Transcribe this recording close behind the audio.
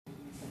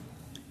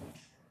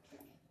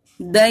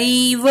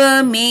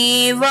दैवमेवापरे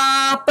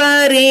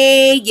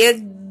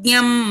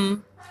यज्ञम्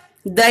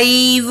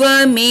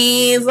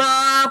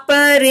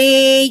दैवमेवापरे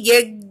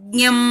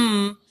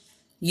यज्ञम्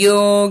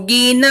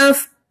योगिनः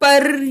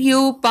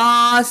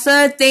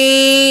पर्युपासते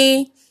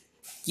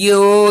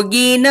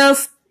योगिनः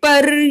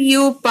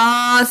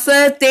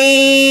पर्युपासते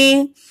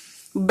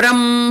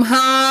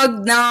ब्रह्माज्ञावपरे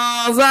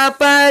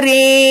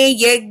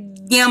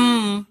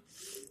यज्ञम्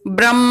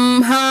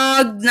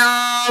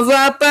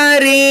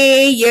ब्रह्माज्ञावपरे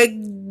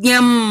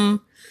यज्ञम्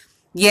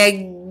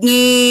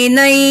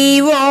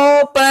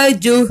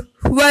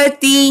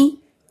यज्ञेनैवोपजुह्वति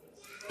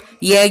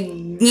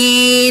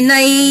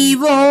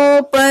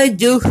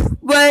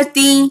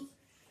यज्ञेनैवोपजुह्वति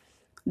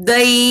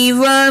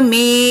दैवमेवापरे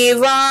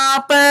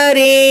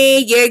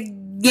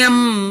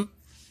यज्ञम्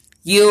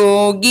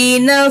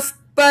योगिनः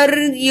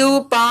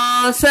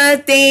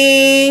पर्युपासते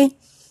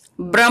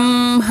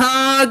ब्रह्माज्ञावपरे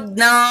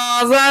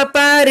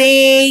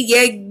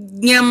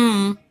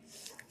यज्ञम्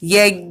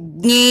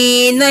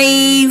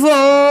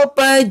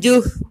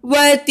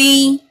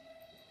यज्ञेनैवोपजुह्वति।